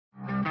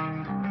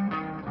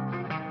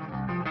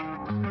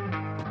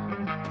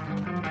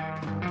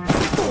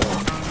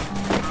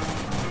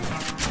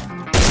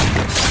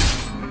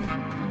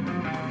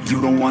You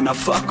don't wanna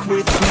fuck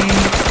with me.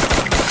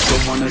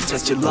 Don't wanna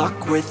test your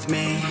luck with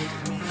me.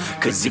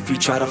 Cause if you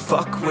try to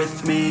fuck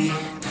with me,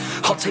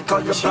 I'll take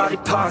all your body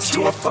parts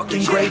to a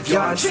fucking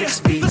graveyard 6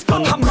 feet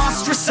underground. I'm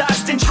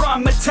ostracized and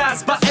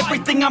traumatized by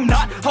everything I'm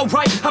not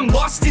alright. I'm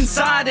lost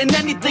inside, and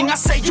anything I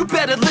say you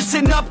better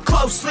listen up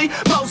closely.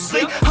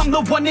 Mostly, I'm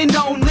the one and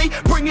only.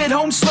 Bring it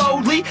home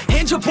slowly,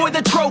 hand your boy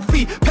the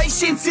trophy.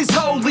 Patience is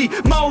holy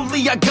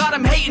moly. I got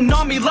him hating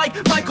on me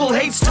like Michael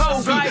hates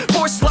Toby.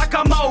 Force like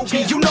I'm Obi,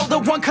 you know the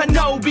one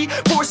Kenobi.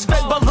 Force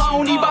fed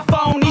baloney by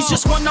phonies,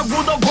 just wanna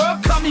rule the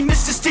world. Call me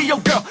Mr. Steel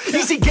Girl.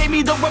 Easy gave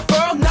me the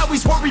referral, now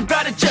he's worried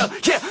about a jail.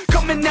 Yeah,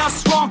 coming out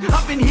strong,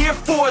 I've been here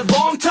for a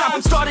long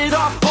time. Started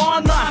off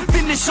online,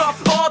 finish off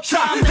all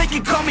time. They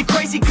can call me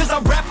crazy cause I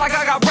rap like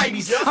I got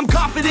rabies. I'm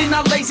confident,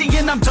 not lazy,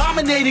 and I'm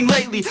dominating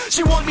lately.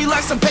 She want me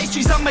like some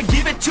pastries, I'ma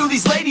give it to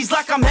these ladies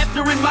like I'm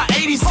Hefner in my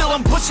 80s. Still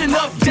I'm pushing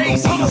up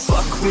daisies. Don't wanna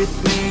fuck with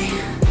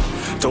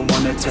me. Don't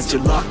wanna test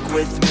your luck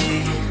with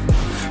me.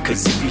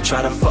 Cause if you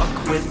try to fuck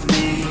with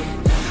me,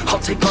 I'll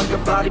take all your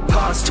body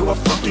parts to a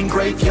fucking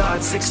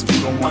graveyard 6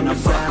 feet. Don't wanna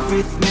fuck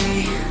with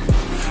me.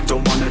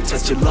 Don't wanna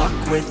test your luck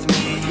with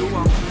me.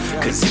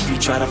 Cause if you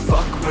try to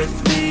fuck with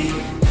me,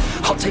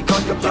 I'll take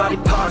all your body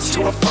parts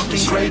to a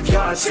fucking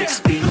graveyard 6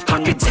 feet.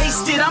 I can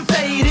taste it, I'm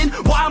fading.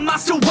 Why am I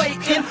still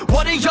waiting?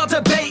 What are y'all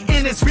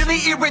debating? It's really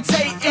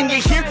irritating.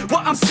 You hear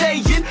what I'm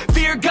saying?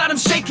 Fear got him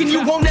shaking.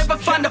 You won't ever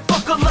find a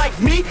fucker like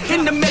me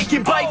in the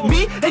making. Bite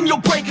me and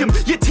you'll break him.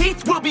 Your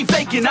teeth will be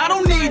vacant. I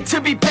don't need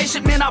to be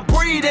patient, man. I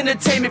breed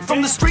entertainment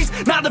from the streets,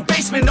 not the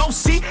basement. Oh,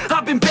 see,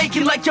 I've been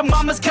baking like your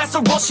mama's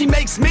casserole. She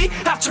makes me.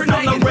 I've turned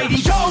on the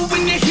radio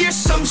when you hear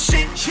some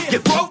shit.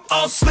 Your throat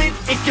all slit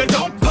if you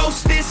don't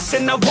post this,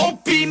 and I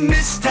won't be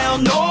missed. Hell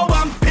no,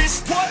 I'm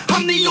pissed.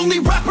 I'm the only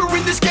rapper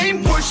in this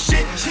game worth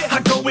shit.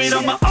 I go it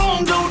on my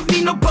own, don't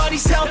need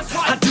nobody's help.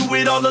 I do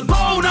it all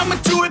alone, I'ma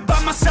do it by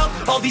myself.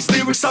 All these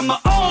lyrics on my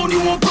own, you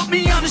won't put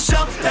me on the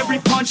shelf. Every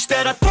punch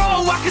that I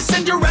throw, I can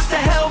send your ass to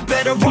hell.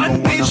 Better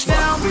run, bitch,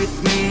 now.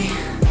 With me.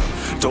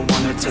 Don't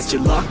wanna test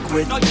your luck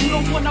with me.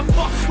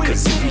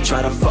 Cause if you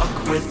try to fuck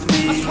with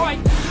me,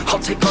 I'll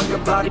take all your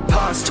body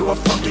parts to a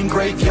fucking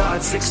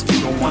graveyard 6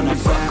 feet. Don't wanna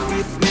fuck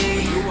with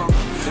me.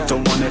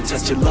 Don't wanna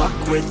test your luck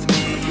with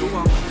me.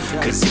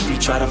 Cause if you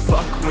try to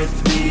fuck with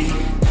me,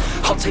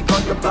 I'll take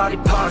all your body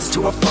parts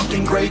to a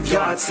fucking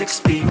graveyard 6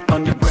 feet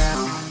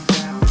underground.